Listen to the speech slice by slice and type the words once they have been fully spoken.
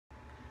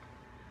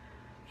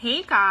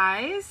Hey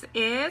guys,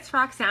 it's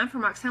Roxanne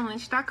from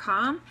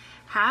RoxanneLynch.com.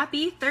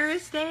 Happy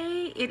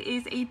Thursday. It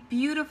is a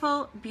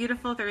beautiful,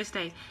 beautiful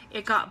Thursday.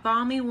 It got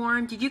balmy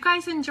warm. Did you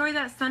guys enjoy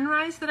that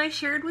sunrise that I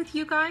shared with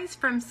you guys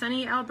from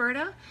sunny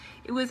Alberta?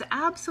 It was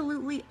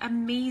absolutely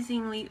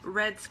amazingly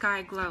red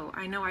sky glow.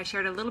 I know I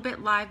shared a little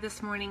bit live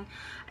this morning,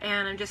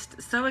 and I'm just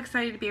so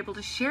excited to be able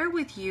to share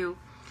with you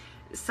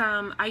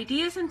some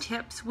ideas and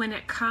tips when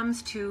it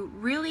comes to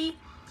really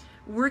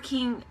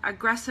working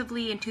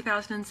aggressively in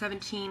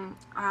 2017,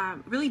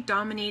 really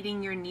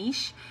dominating your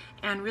niche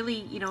and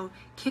really,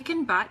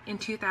 kicking butt in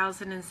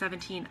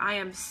 2017. I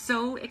am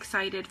so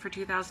excited for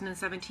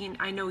 2017.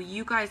 I know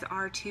you guys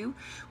are too.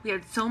 We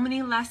had so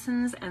many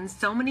lessons and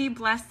so many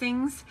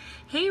blessings.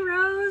 Hey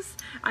Rose,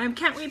 I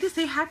can't wait to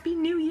say Happy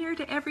New Year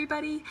to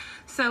everybody.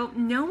 So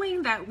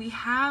knowing that we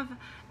have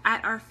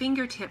at our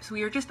fingertips,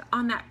 we are just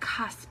on that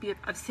cusp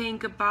of saying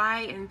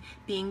goodbye and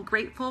being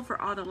grateful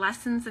for all the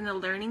lessons and the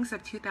learnings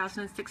of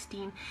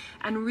 2016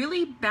 and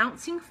really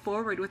bouncing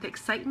forward with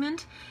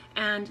excitement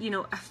and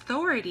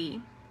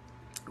authority,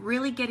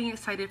 really getting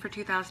excited for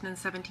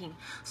 2017.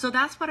 So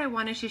that's what I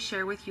wanted to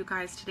share with you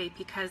guys today,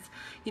 because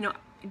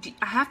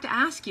I have to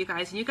ask you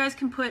guys, and you guys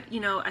can put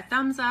a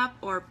thumbs up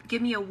or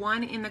give me a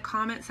 1 in the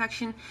comment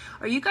section.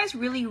 Are you guys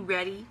really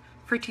ready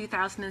for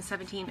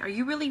 2017? Are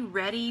you really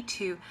ready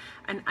to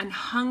and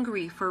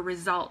hungry for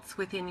results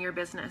within your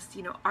business?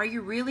 Are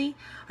you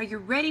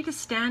ready to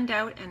stand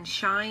out and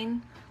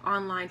shine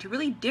online, to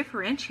really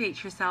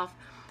differentiate yourself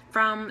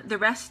from the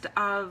rest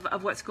of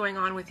what's going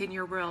on within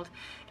your world,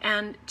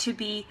 and to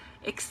be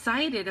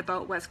excited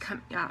about what's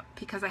coming up?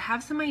 Because I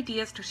have some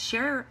ideas to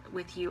share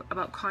with you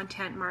about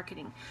content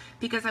marketing.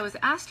 Because I was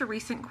asked a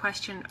recent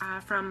question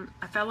from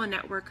a fellow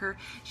networker.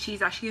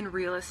 She's actually in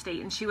real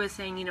estate, and she was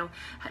saying,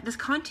 does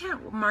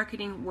content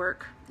marketing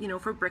work,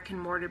 for brick and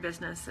mortar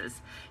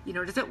businesses?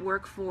 Does it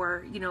work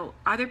for,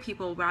 other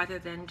people rather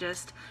than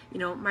just,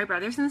 my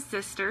brothers and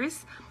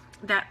sisters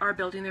that are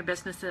building their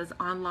businesses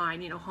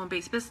online,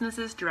 home-based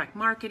businesses, direct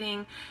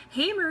marketing?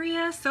 Hey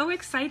Maria, so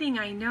exciting,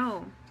 I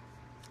know.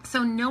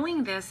 So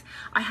knowing this,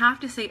 I have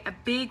to say a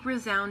big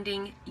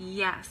resounding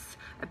yes,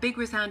 a big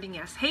resounding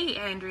yes. Hey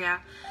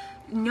Andrea,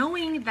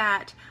 knowing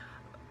that,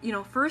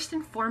 first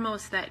and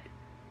foremost, that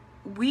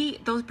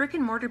those brick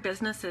and mortar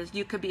businesses,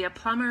 you could be a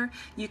plumber,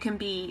 you can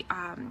be,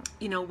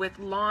 with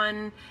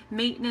lawn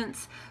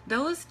maintenance.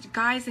 Those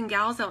guys and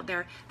gals out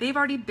there, they've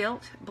already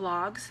built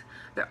blogs.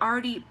 They're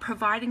already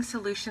providing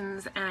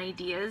solutions and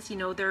ideas.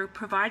 They're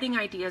providing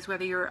ideas,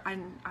 whether you're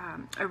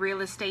a real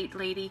estate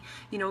lady,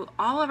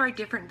 all of our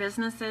different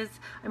businesses.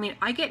 I mean,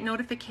 I get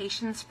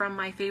notifications from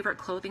my favorite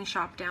clothing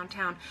shop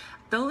downtown.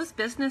 Those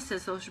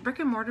businesses, those brick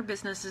and mortar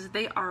businesses,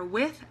 they are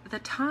with the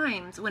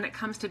times when it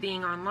comes to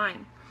being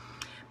online.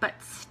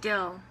 But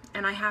still,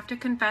 and I have to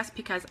confess,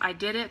 because I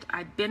did it,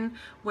 I've been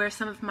where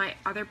some of my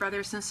other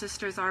brothers and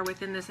sisters are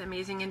within this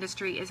amazing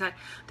industry, is that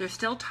they're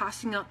still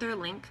tossing out their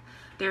link.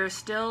 They're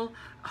still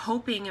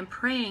hoping and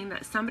praying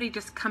that somebody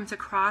just comes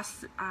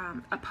across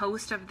a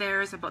post of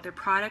theirs about their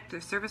product,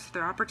 their service,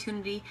 their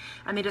opportunity,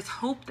 and they just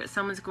hope that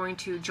someone's going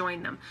to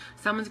join them.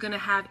 Someone's going to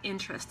have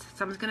interest.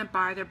 Someone's going to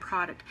buy their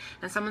product,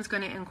 and someone's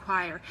going to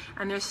inquire.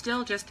 And they're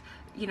still just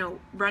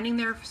running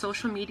their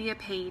social media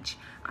page,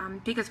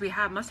 because we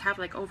must have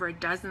like over a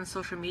dozen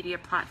social media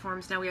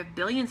platforms now. We have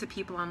billions of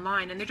people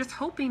online, and they're just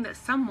hoping that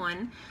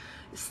someone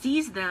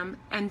sees them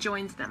and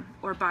joins them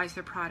or buys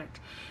their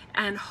product.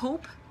 And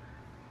hope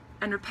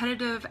and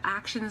repetitive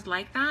actions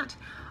like that,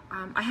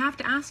 I have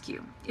to ask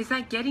you, is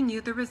that getting you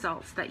the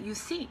results that you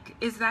seek?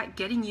 Is that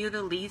getting you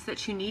the leads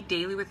that you need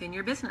daily within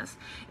your business?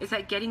 Is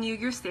that getting you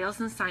your sales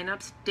and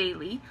signups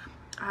daily?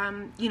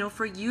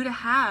 For you to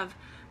have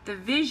the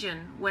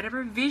vision,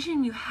 whatever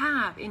vision you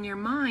have in your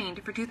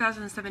mind for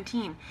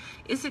 2017,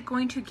 is it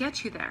going to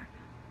get you there?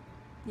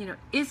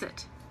 Is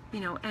it?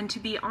 And to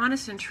be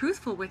honest and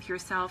truthful with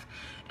yourself,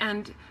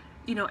 and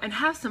and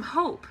have some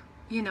hope,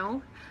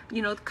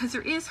 because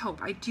there is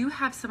hope. I do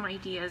have some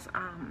ideas,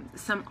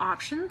 some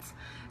options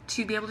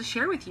to be able to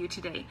share with you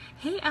today.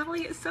 Hey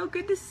Ellie, it's so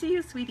good to see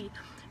you, sweetie,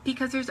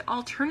 because there's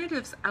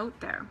alternatives out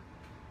there.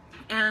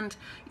 And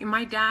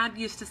my dad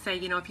used to say,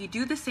 if you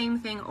do the same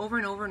thing over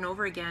and over and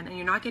over again and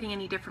you're not getting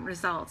any different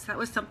results, that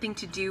was something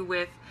to do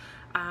with,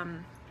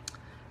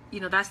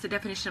 that's the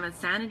definition of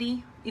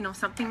insanity,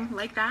 something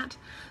like that.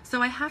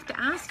 So I have to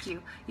ask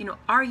you,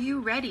 are you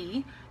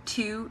ready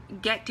to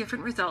get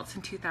different results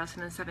in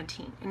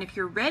 2017? And if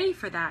you're ready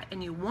for that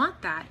and you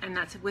want that, and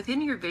that's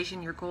within your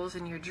vision, your goals,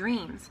 and your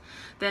dreams,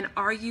 then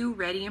are you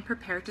ready and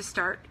prepared to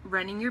start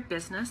running your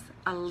business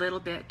a little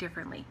bit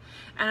differently?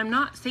 And I'm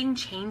not saying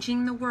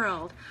changing the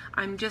world.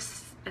 I'm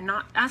just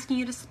not asking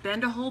you to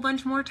spend a whole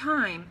bunch more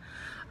time.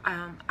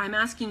 I'm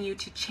asking you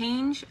to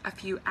change a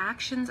few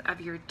actions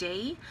of your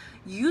day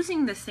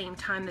using the same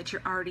time that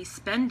you're already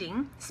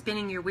spending,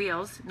 spinning your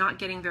wheels, not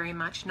getting very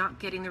much, not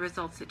getting the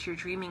results that you're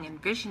dreaming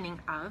and visioning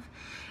of,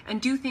 and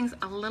do things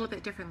a little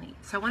bit differently.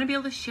 So I want to be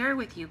able to share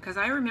with you, because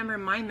I remember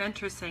my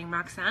mentor saying,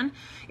 Roxanne,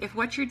 if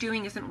what you're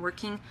doing isn't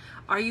working,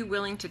 are you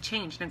willing to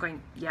change? And I'm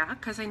going, yeah,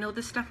 because I know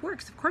this stuff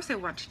works. Of course I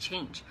want to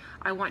change.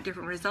 I want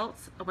different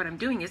results. What I'm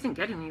doing isn't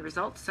getting me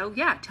results. So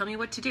yeah, tell me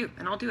what to do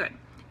and I'll do it.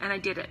 And I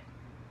did it.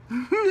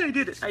 I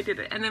did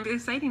it. And then it's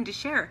exciting to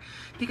share,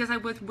 because I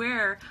was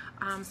where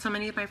so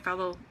many of my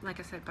fellow, like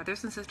I said,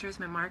 brothers and sisters,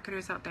 my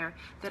marketers out there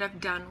that have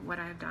done what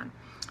I've done.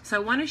 So I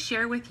want to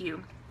share with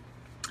you,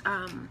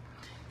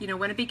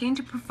 when I began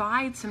to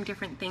provide some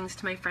different things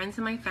to my friends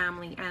and my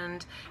family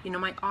and,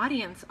 my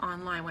audience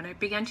online, when I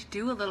began to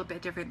do a little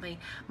bit differently,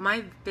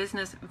 my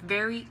business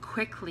very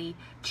quickly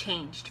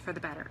changed for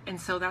the better.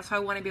 And so that's why I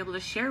want to be able to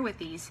share with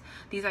these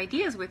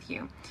ideas with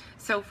you.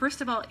 So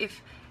first of all,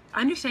 if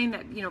understanding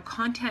that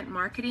content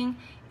marketing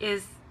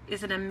is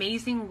an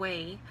amazing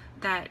way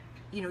that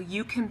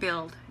you can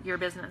build your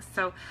business.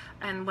 So,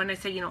 and when I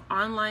say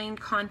online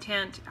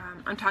content,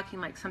 I'm talking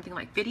like something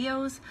like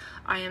videos.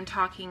 I am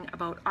talking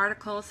about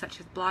articles such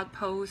as blog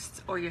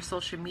posts or your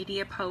social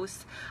media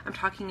posts. I'm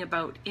talking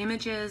about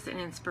images and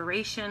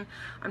inspiration.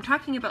 I'm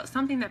talking about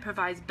something that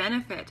provides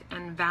benefit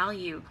and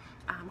value,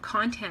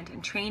 content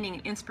and training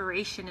and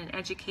inspiration and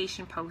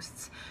education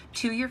posts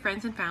to your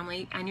friends and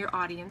family and your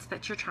audience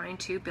that you're trying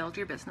to build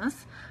your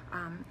business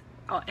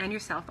and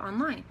yourself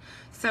online.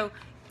 So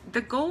the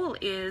goal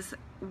is,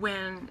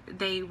 when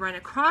they run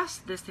across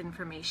this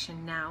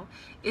information now,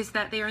 is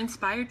that they are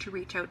inspired to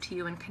reach out to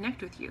you and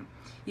connect with you.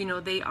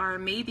 They are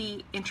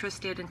maybe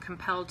interested and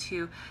compelled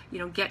to,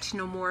 get to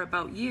know more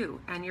about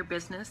you and your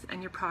business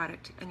and your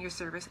product and your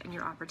service and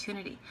your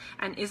opportunity.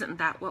 And isn't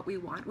that what we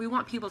want? We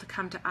want people to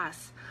come to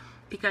us,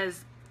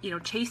 because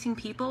chasing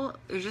people,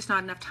 there's just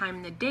not enough time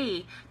in the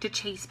day to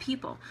chase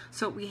people.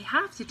 So what we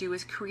have to do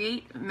is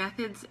create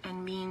methods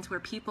and means where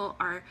people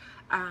are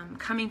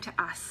coming to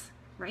us,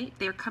 right?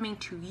 They're coming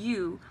to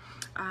you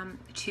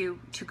to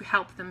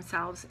help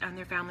themselves and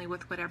their family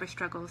with whatever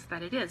struggles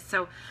that it is.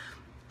 So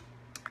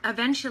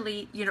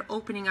eventually,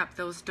 opening up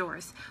those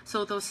doors.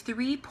 So those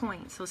 3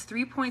 points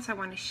I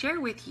want to share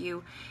with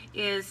you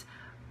is,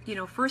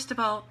 first of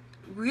all,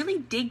 really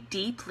dig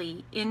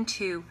deeply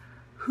into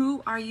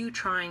who are you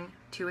trying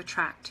to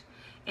attract.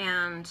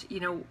 And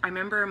I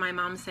remember my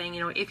mom saying,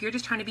 if you're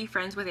just trying to be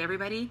friends with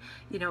everybody,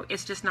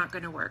 it's just not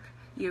going to work.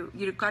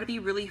 You've got to be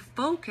really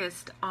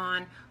focused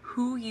on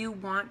who you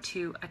want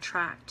to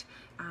attract.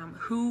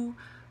 Who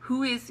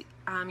is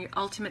your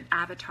ultimate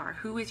avatar?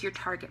 Who is your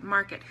target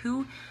market?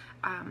 Who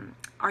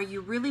are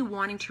you really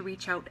wanting to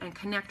reach out and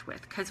connect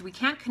with? Because we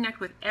can't connect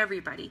with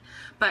everybody,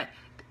 but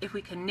if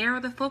we can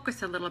narrow the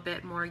focus a little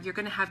bit more, you're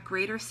going to have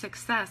greater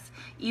success,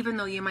 even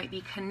though you might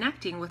be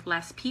connecting with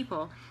less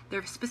people.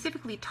 They're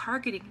specifically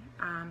targeting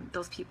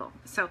those people.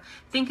 So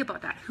think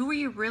about that. Who are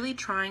you really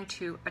trying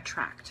to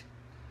attract?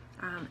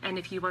 And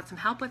if you want some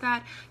help with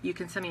that, you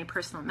can send me a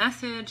personal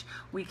message.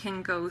 We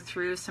can go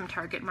through some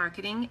target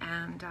marketing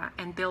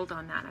and build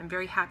on that. I'm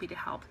very happy to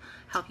help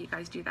you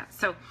guys do that.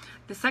 So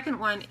the second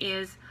one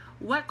is,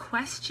 what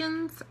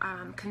questions,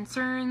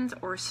 concerns,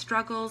 or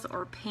struggles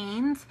or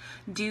pains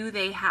do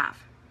they have?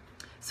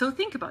 So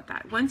think about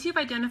that. Once you've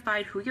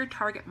identified who your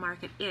target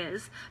market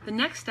is, the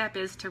next step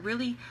is to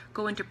really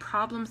go into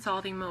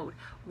problem-solving mode.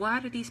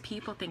 What are these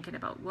people thinking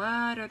about?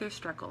 What are their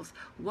struggles?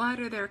 What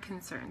are their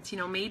concerns?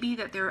 Maybe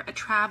that they're a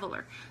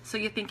traveler. So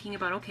you're thinking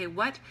about, okay,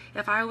 what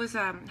if I was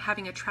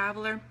having a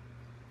traveler?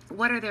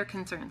 What are their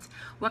concerns?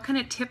 What kind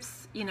of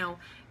tips,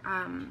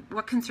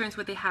 what concerns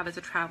would they have as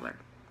a traveler?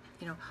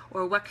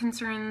 Or what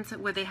concerns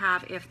would they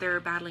have if they're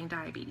battling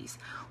diabetes?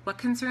 What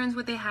concerns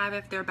would they have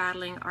if they're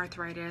battling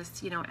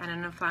arthritis, and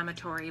an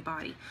inflammatory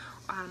body?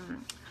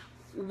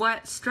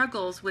 What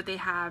struggles would they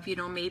have,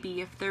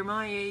 maybe if they're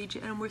my age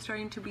and we're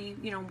starting to be,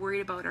 worried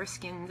about our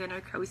skins and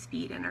our crow's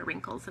feet and our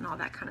wrinkles and all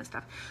that kind of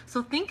stuff.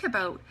 So think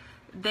about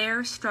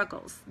their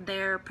struggles,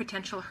 their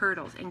potential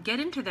hurdles, and get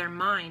into their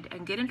mind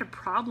and get into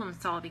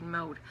problem-solving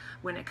mode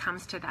when it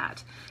comes to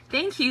that.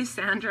 Thank you,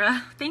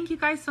 Sandra. Thank you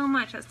guys so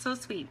much. That's so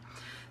sweet.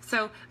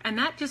 So, and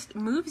that just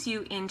moves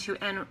you into,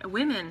 and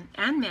women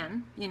and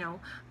men,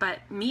 but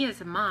me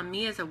as a mom,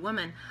 me as a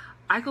woman,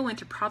 I go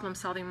into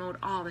problem-solving mode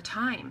all the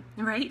time,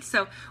 right?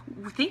 So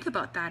think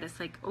about that. It's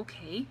like,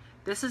 okay,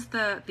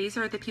 these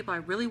are the people I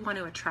really want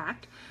to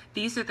attract.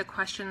 These are the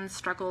questions,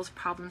 struggles,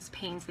 problems,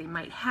 pains they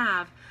might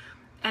have.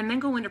 And then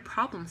go into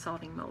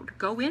problem-solving mode.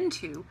 Go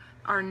into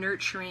our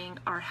nurturing,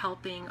 our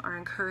helping, our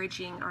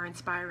encouraging, our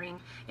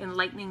inspiring,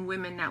 enlightening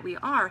women that we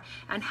are.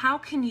 And how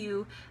can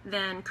you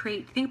then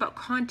think about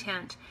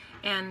content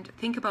and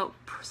think about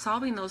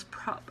solving those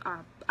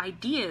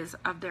ideas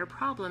of their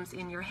problems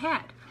in your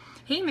head.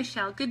 Hey,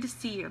 Michelle, good to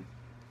see you.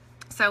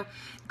 So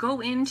go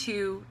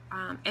into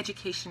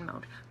education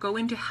mode. Go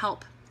into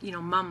help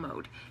mom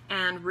mode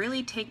and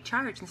really take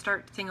charge and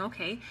start saying,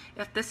 okay,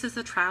 if this is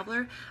a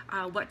traveler,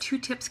 what 2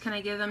 tips can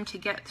I give them to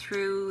get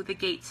through the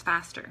gates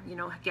faster,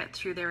 get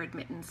through their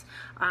admittance?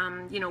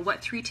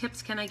 What 3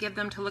 tips can I give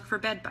them to look for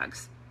bed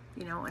bugs,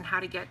 and how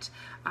to get,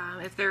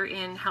 if they're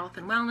in health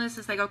and wellness,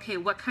 it's like, okay,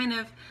 what kind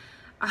of,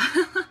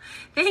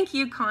 thank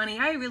you, Connie.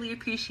 I really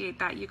appreciate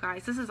that, you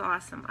guys. This is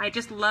awesome. I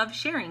just love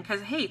sharing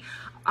because, hey,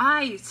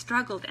 I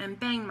struggled and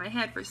banged my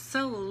head for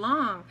so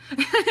long.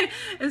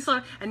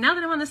 and now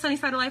that I'm on the sunny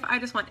side of life, I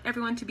just want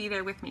everyone to be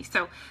there with me.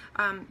 So,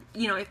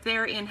 if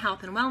they're in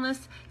health and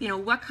wellness,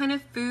 what kind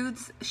of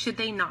foods should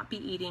they not be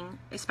eating,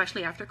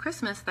 especially after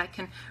Christmas, that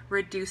can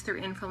reduce their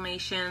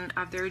inflammation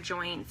of their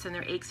joints and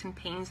their aches and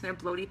pains and their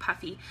bloaty,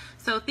 puffy.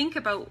 So think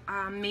about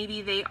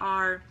maybe they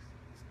are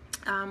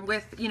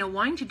with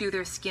wanting to do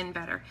their skin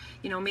better.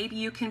 Maybe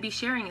you can be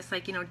sharing, it's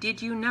like,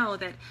 did you know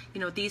that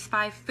these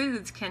 5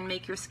 foods can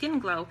make your skin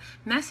glow?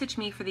 Message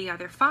me for the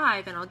other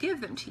 5 and I'll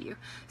give them to you.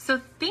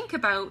 So think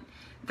about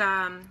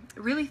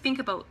really think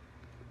about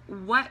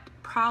what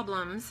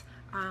problems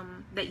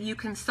that you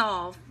can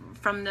solve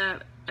from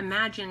the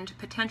imagined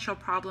potential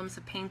problems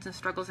of pains and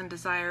struggles and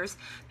desires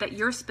that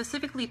your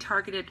specifically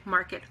targeted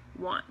market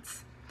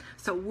wants.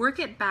 So work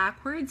it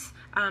backwards.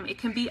 It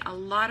can be a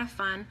lot of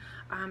fun.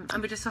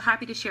 I'm just so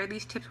happy to share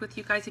these tips with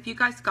you guys. If you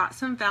guys got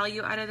some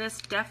value out of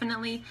this,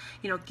 definitely,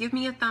 give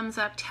me a thumbs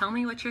up. Tell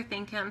me what you're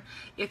thinking.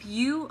 If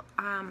you,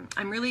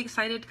 I'm really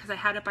excited because I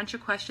had a bunch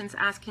of questions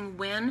asking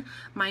when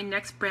my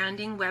next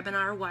branding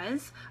webinar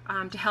was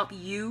to help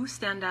you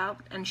stand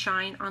out and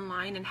shine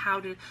online, and how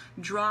to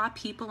draw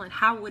people, and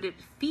how would it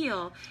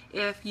feel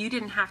if you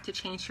didn't have to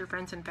change your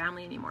friends and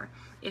family anymore,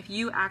 if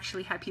you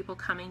actually had people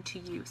coming to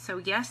you. So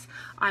yes,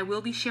 I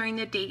will be sharing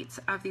the dates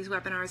of these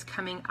webinars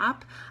coming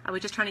up. I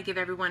was just trying to give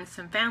everyone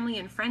some family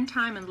and friend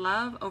time and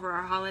love over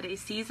our holiday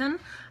season.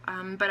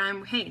 But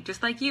hey,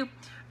 just like you,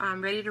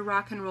 I'm ready to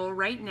rock and roll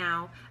right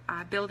now,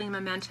 building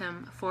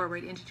momentum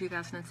forward into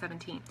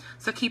 2017.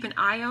 So keep an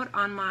eye out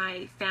on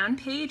my fan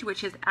page,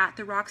 which is at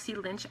the Roxy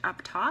Lynch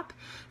up top.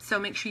 So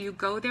make sure you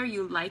go there,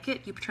 you like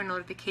it, you turn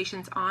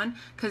notifications on,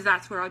 because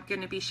that's where I'm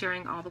going to be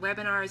sharing all the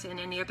webinars and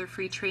any other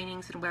free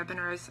trainings and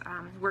webinars,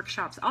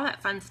 workshops, all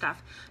that fun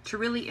stuff to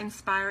really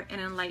inspire and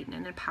enlighten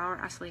and empower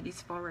us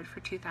ladies forward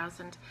for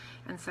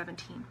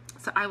 2017.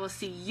 So I will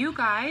see you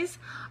guys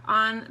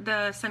on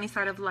the sunny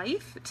side of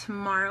life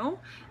tomorrow,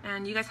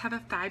 and you guys have a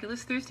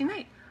fabulous Thursday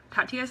night.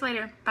 Talk to you guys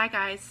later. Bye,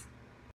 guys.